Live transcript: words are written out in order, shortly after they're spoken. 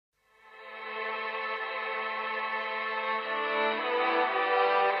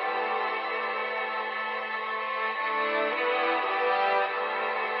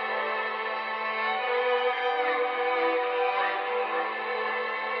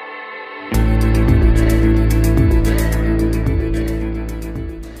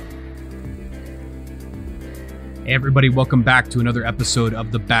Hey everybody, welcome back to another episode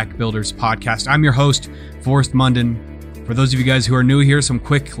of the Back Builders Podcast. I'm your host, Forrest Munden. For those of you guys who are new here, some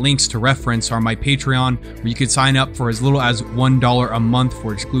quick links to reference are my Patreon, where you can sign up for as little as $1 a month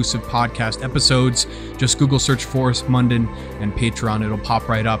for exclusive podcast episodes. Just Google search Forrest Munden and Patreon, it'll pop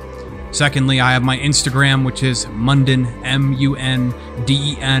right up. Secondly, I have my Instagram, which is Munden,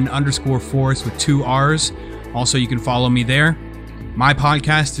 MUNDEN_Forrest with 2 R's. Also, you can follow me there. My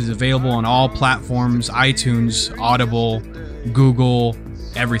podcast is available on all platforms, iTunes, Audible, Google,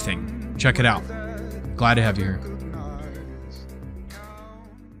 everything. Check it out. Glad to have you here.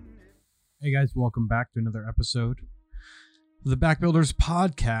 Hey guys, welcome back to another episode of the Back Builders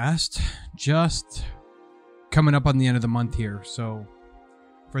Podcast. Just coming up on the end of the month here. So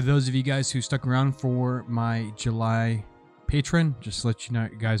for those of you guys who stuck around for my July Patreon, just to let you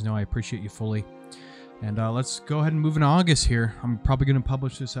guys know I appreciate you fully. And let's go ahead and move into August here. I'm probably going to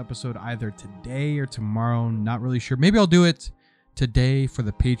publish this episode either today or tomorrow. Not really sure. Maybe I'll do it today for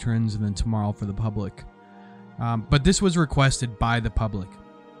the patrons and then tomorrow for the public. But this was requested by the public.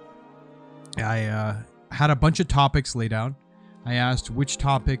 I had a bunch of topics laid out. I asked which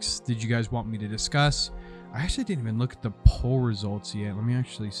topics did you guys want me to discuss. I actually didn't even look at the poll results yet. Let me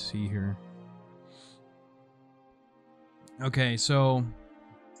actually see here. Okay, so...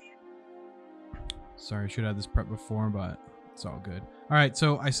 Sorry, I should have this prep before, but it's all good. All right,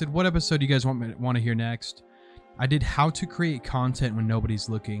 so I said, what episode do you guys want to hear next? I did how to create content when nobody's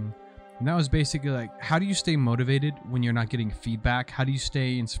looking. And that was basically like, how do you stay motivated when you're not getting feedback? How do you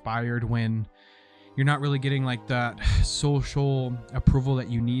stay inspired when you're not really getting like that social approval that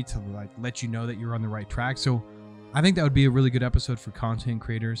you need to like let you know that you're on the right track? So I think that would be a really good episode for content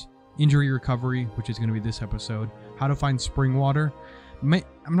creators. Injury recovery, which is going to be this episode. How to find spring water.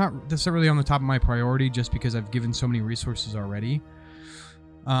 That's not really on the top of my priority just because I've given so many resources already.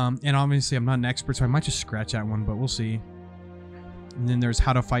 And obviously I'm not an expert, so I might just scratch that one, but we'll see. And then there's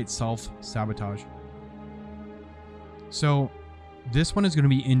how to fight self-sabotage. So this one is going to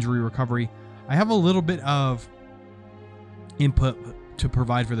be injury recovery. I have a little bit of input to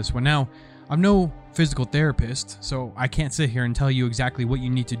provide for this one. Now, I'm no physical therapist, so I can't sit here and tell you exactly what you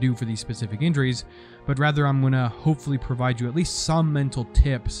need to do for these specific injuries, but rather I'm going to hopefully provide you at least some mental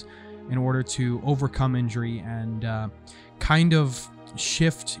tips in order to overcome injury and kind of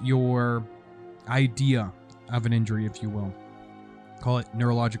shift your idea of an injury, if you will. Call it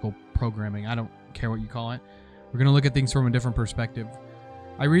neurological programming. I don't care what you call it. We're going to look at things from a different perspective.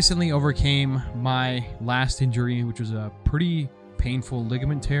 I recently overcame my last injury, which was a pretty painful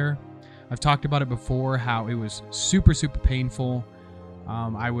ligament tear. I've talked about it before, how it was super, super painful.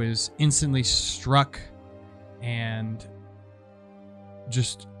 I was instantly struck and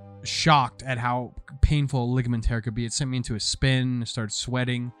just shocked at how painful a ligament tear could be. It sent me into a spin. I started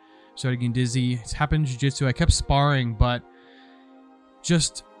sweating, started getting dizzy. It's happened in jiu-jitsu. I kept sparring, but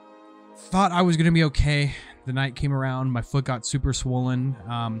just thought I was going to be okay. The night came around. My foot got super swollen.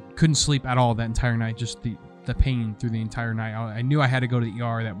 Couldn't sleep at all that entire night. Just the pain through the entire night. I knew I had to go to the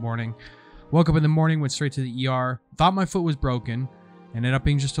ER that morning. Woke up in the morning, went straight to the ER. Thought my foot was broken. Ended up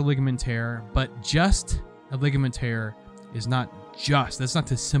being just a ligament tear. But just a ligament tear is not just. That's not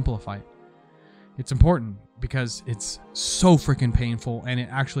to simplify it. It's important because it's so freaking painful. And it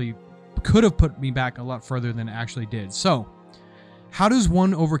actually could have put me back a lot further than it actually did. So, how does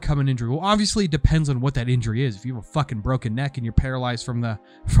one overcome an injury? Well, obviously it depends on what that injury is. If you have a fucking broken neck and you're paralyzed from the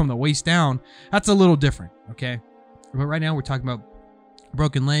waist down, that's a little different, okay? But right now we're talking about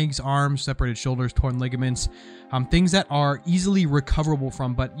broken legs, arms, separated shoulders, torn ligaments, things that are easily recoverable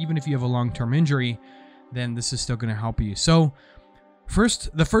from, but even if you have a long-term injury, then this is still going to help you. So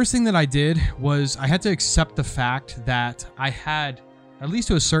the first thing that I did was I had to accept the fact that I had, at least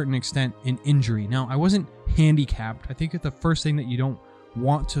to a certain extent, an injury. Now, I wasn't handicapped. I think that the first thing that you don't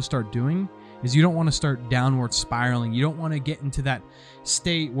want to start doing is you don't want to start downward spiraling. You don't want to get into that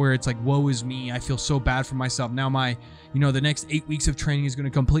state where it's like, woe is me. I feel so bad for myself. Now the next 8 weeks of training is going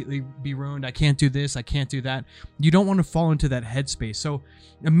to completely be ruined. I can't do this. I can't do that. You don't want to fall into that headspace. So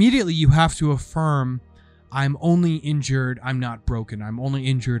immediately you have to affirm, I'm only injured. I'm not broken. I'm only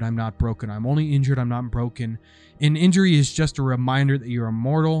injured. I'm not broken. I'm only injured. I'm not broken. An injury is just a reminder that you're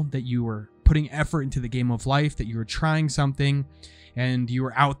immortal, that you were putting effort into the game of life, that you were trying something and you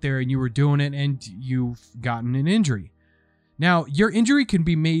were out there and you were doing it and you've gotten an injury. Now, your injury can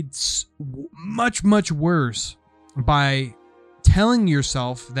be made much, much worse by telling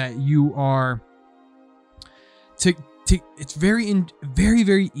yourself that you are it's very,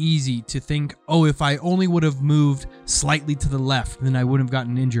 very easy to think, oh, if I only would have moved slightly to the left, then I wouldn't have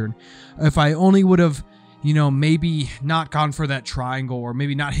gotten injured. If I only would have maybe not gone for that triangle, or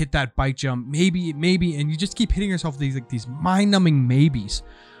maybe not hit that bike jump, maybe, and you just keep hitting yourself with these mind-numbing maybes,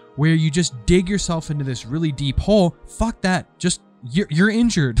 where you just dig yourself into this really deep hole. Fuck that. Just you're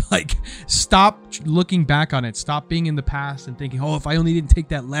injured. Like, stop looking back on it. Stop being in the past and thinking, oh, if I only didn't take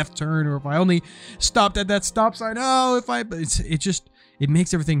that left turn, or if I only stopped at that stop sign. Oh, it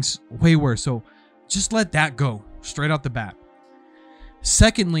makes everything way worse. So just let that go straight out the bat.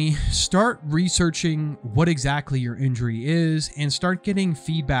 Secondly, start researching what exactly your injury is, and start getting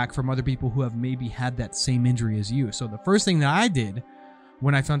feedback from other people who have maybe had that same injury as you. So the first thing that I did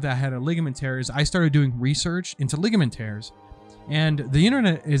when I found that I had a ligament tear is I started doing research into ligament tears. And the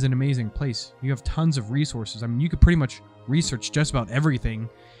internet is an amazing place. You have tons of resources. I mean, you could pretty much research just about everything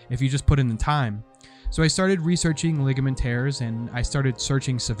if you just put in the time. So I started researching ligament tears, and I started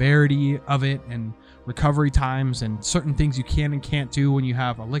searching severity of it and recovery times and certain things you can and can't do when you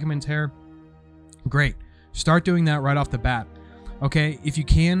have a ligament tear. Great. Start doing that right off the bat. Okay, if you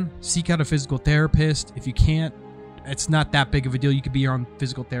can, seek out a physical therapist. If you can't, it's not that big of a deal. You could be your own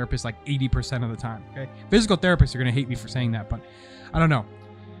physical therapist like 80% of the time. Okay, physical therapists are going to hate me for saying that, but I don't know.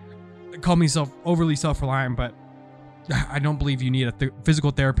 Call me overly self-reliant, but I don't believe you need a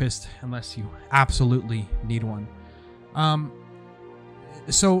physical therapist unless you absolutely need one.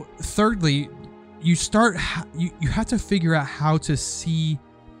 So thirdly, you have to figure out how to see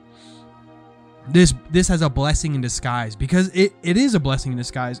this as a blessing in disguise, because it is a blessing in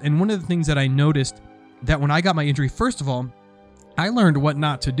disguise. And one of the things that I noticed, that when I got my injury, first of all, I learned what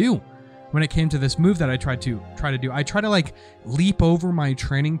not to do when it came to this move that I tried to do. I tried to like leap over my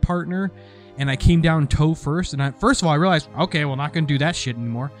training partner, and I came down toe first. And first of all, I realized, okay, well, not going to do that shit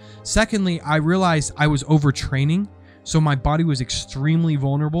anymore. Secondly, I realized I was overtraining. So my body was extremely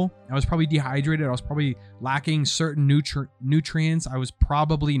vulnerable. I was probably dehydrated. I was probably lacking certain nutrients. I was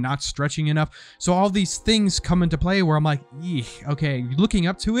probably not stretching enough. So all these things come into play where I'm like, okay, looking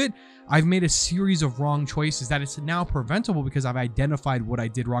up to it, I've made a series of wrong choices that it's now preventable because I've identified what I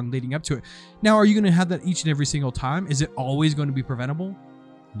did wrong leading up to it. Now, are you going to have that each and every single time? Is it always going to be preventable?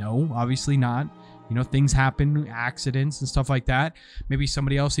 No, obviously not. Things happen, accidents and stuff like that. Maybe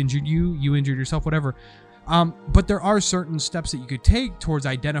somebody else injured you, you injured yourself, whatever. But there are certain steps that you could take towards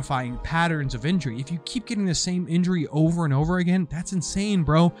identifying patterns of injury. If you keep getting the same injury over and over again, that's insane,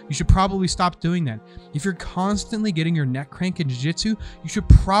 bro. You should probably stop doing that. If you're constantly getting your neck crank in jiu-jitsu, you should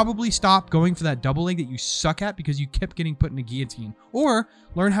probably stop going for that double leg that you suck at because you kept getting put in a guillotine, or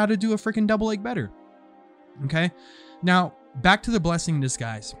learn how to do a freaking double leg better. Okay. Now back to the blessing in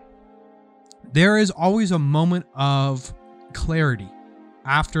disguise. There is always a moment of clarity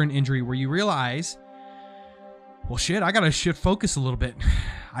after an injury where you realize, well, shit, I got to shift focus a little bit.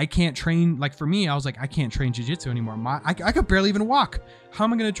 I can't train. Like for me, I was like, I can't train jiu-jitsu anymore. I could barely even walk. How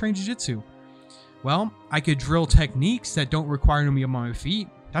am I going to train jiu-jitsu? Well, I could drill techniques that don't require me on my feet.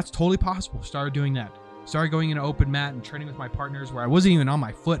 That's totally possible. Started doing that. Started going in an open mat and training with my partners where I wasn't even on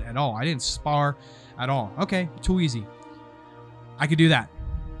my foot at all. I didn't spar at all. Okay, too easy. I could do that.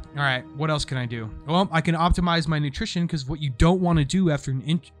 All right, what else can I do? Well, I can optimize my nutrition, because what you don't want to do after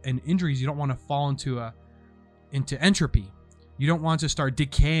an injury is you don't want to fall into entropy. You don't want to start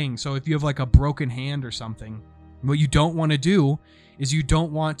decaying. So if you have like a broken hand or something, what you don't want to do is you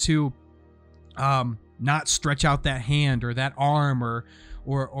don't want to not stretch out that hand or that arm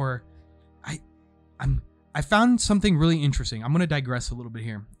or I found something really interesting. I'm going to digress a little bit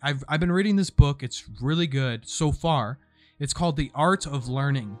here. I've been reading this book. It's really good so far. It's called The Art of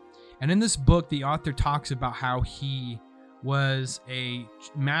Learning. And in this book, the author talks about how he was a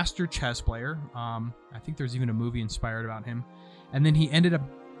master chess player. I think there's even a movie inspired about him. And then he ended up,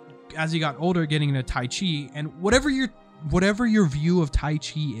 as he got older, getting into Tai Chi. And whatever your view of Tai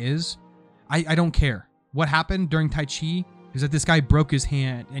Chi is, I don't care. What happened during Tai Chi is that this guy broke his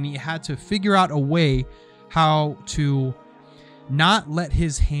hand, and he had to figure out a way how to not let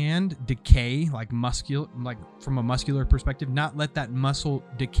his hand decay, like from a muscular perspective, not let that muscle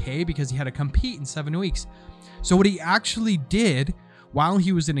decay, because he had to compete in 7 weeks. So what he actually did while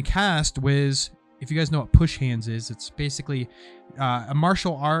he was in a cast was, if you guys know what push hands is, it's basically a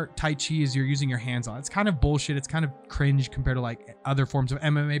martial art. Tai Chi is you're using your hands on. It's kind of bullshit. It's kind of cringe compared to like other forms of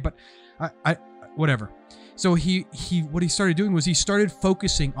MMA, but whatever. So what he started doing was he started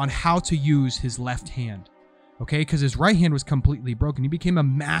focusing on how to use his left hand. Okay, because his right hand was completely broken. He became a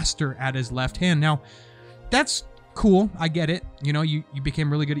master at his left hand. Now, that's cool. I get it. You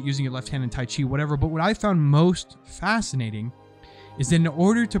became really good at using your left hand in Tai Chi, whatever. But what I found most fascinating is that in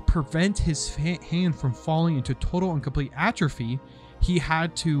order to prevent his hand from falling into total and complete atrophy, he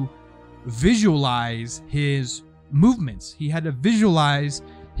had to visualize his movements. He had to visualize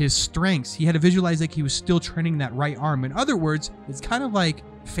his strengths. He had to visualize like he was still training that right arm. In other words, it's kind of like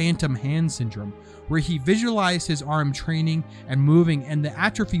phantom hand syndrome, where he visualized his arm training and moving, and the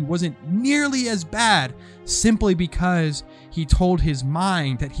atrophy wasn't nearly as bad simply because he told his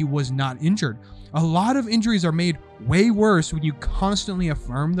mind that he was not injured. A lot of injuries are made way worse when you constantly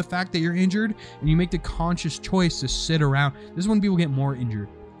affirm the fact that you're injured and you make the conscious choice to sit around. This is when people get more injured,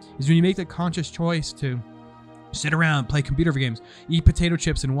 is when you make the conscious choice to sit around, play computer games, eat potato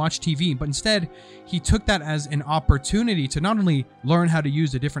chips, and watch TV. But instead, he took that as an opportunity to not only learn how to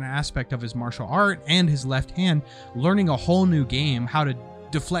use a different aspect of his martial art and his left hand, learning a whole new game, how to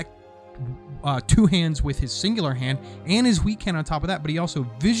deflect two hands with his singular hand and his weak hand on top of that, but he also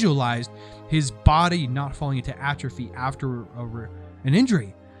visualized his body not falling into atrophy after an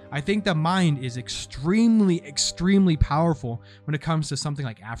injury. I think the mind is extremely, extremely powerful when it comes to something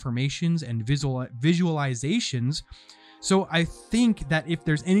like affirmations and visualizations. So I think that if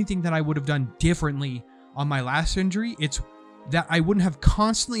there's anything that I would have done differently on my last injury, it's that I wouldn't have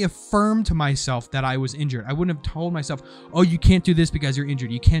constantly affirmed to myself that I was injured. I wouldn't have told myself, oh, you can't do this because you're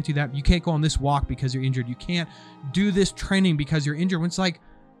injured. You can't do that. You can't go on this walk because you're injured. You can't do this training because you're injured. When it's like,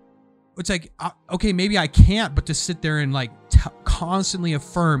 okay, maybe I can't, but to sit there and like constantly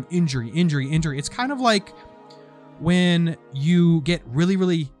affirm injury. It's kind of like when you get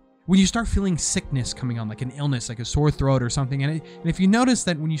when you start feeling sickness coming on, like an illness, like a sore throat or something. And if you notice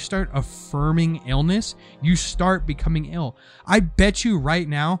that when you start affirming illness, you start becoming ill. I bet you right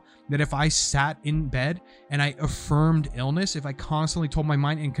now that if I sat in bed and I affirmed illness, if I constantly told my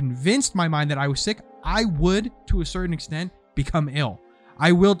mind and convinced my mind that I was sick, I would, to a certain extent, become ill.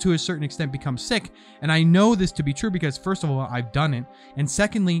 I will, to a certain extent, become sick. And I know this to be true because, first of all, I've done it. And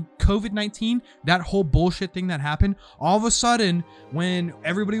secondly, COVID-19, that whole bullshit thing that happened, all of a sudden, when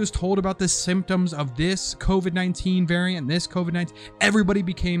everybody was told about the symptoms of this COVID-19 variant, this COVID-19, everybody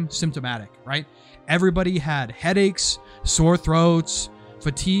became symptomatic, right? Everybody had headaches, sore throats,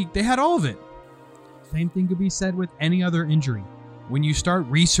 fatigue. They had all of it. Same thing could be said with any other injury. When you start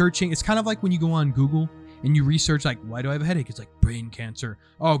researching, it's kind of like when you go on Google and you research, like, why do I have a headache? It's like brain cancer.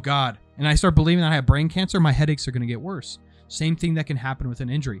 Oh, God. And I start believing that I have brain cancer, my headaches are going to get worse. Same thing that can happen with an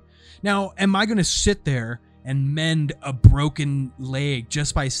injury. Now, am I going to sit there and mend a broken leg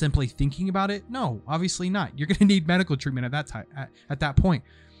just by simply thinking about it? No, obviously not. You're going to need medical treatment at that time, at that point.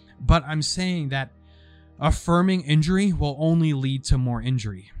 But I'm saying that affirming injury will only lead to more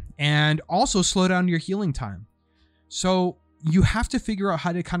injury and also slow down your healing time. So you have to figure out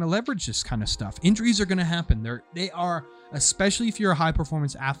how to kind of leverage this kind of stuff. Injuries are going to happen. They are, especially if you're a high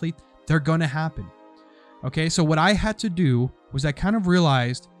performance athlete, they're going to happen. Okay, so what I had to do was I kind of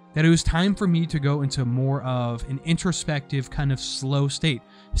realized that it was time for me to go into more of an introspective kind of slow state.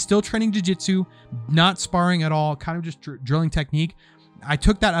 Still training jiu-jitsu, not sparring at all, kind of just drilling technique. I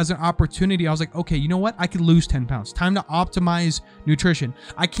took that as an opportunity. I was like, okay, you know what? I could lose 10 pounds. Time to optimize nutrition.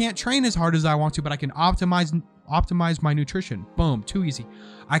 I can't train as hard as I want to, but I can optimize my nutrition. Boom, too easy.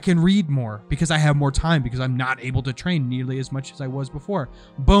 I can read more because I have more time because I'm not able to train nearly as much as I was before.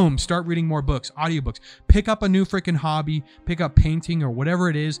 Boom, start reading more books, audiobooks. Pick up a new freaking hobby, pick up painting or whatever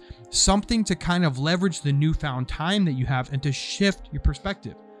it is, something to kind of leverage the newfound time that you have and to shift your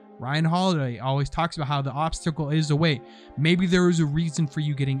perspective. Ryan Holiday always talks about how the obstacle is the way. Maybe there is a reason for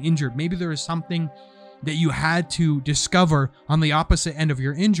you getting injured. Maybe there is something that you had to discover on the opposite end of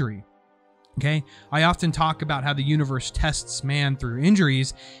your injury. Okay, I often talk about how the universe tests man through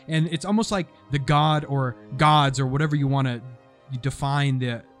injuries, and it's almost like the god or gods or whatever you want to define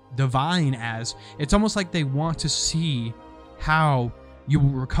the divine as. It's almost like they want to see how you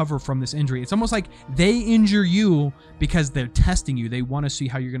will recover from this injury. It's almost like they injure you because they're testing you. They want to see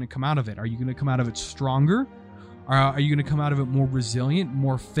how you're going to come out of it. Are you going to come out of it stronger? Are you going to come out of it more resilient,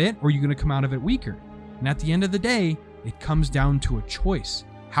 more fit, or are you going to come out of it weaker? And at the end of the day, it comes down to a choice.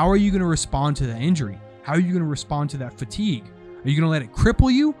 How are you going to respond to that injury? How are you going to respond to that fatigue? Are you going to let it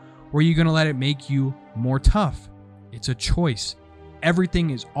cripple you, or are you going to let it make you more tough? It's a choice. Everything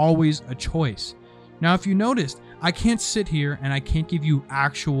is always a choice. Now, if you noticed, I can't sit here and I can't give you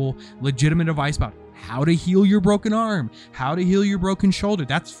actual legitimate advice about how to heal your broken arm, how to heal your broken shoulder.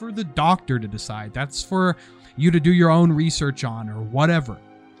 That's for the doctor to decide. That's for you to do your own research on or whatever.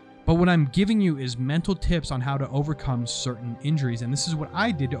 But what I'm giving you is mental tips on how to overcome certain injuries. And this is what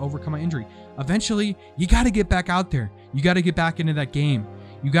I did to overcome my injury. Eventually, you got to get back out there. You got to get back into that game.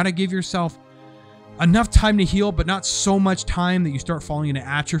 You got to give yourself enough time to heal, but not so much time that you start falling into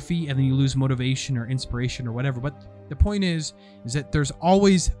atrophy and then you lose motivation or inspiration or whatever. But the point is that there's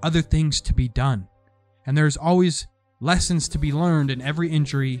always other things to be done. And there's always lessons to be learned in every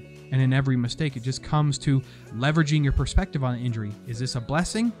injury and in every mistake. It just comes to leveraging your perspective on the injury. Is this a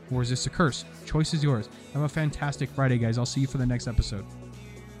blessing or is this a curse? Choice is yours. Have a fantastic Friday, guys. I'll see you for the next episode.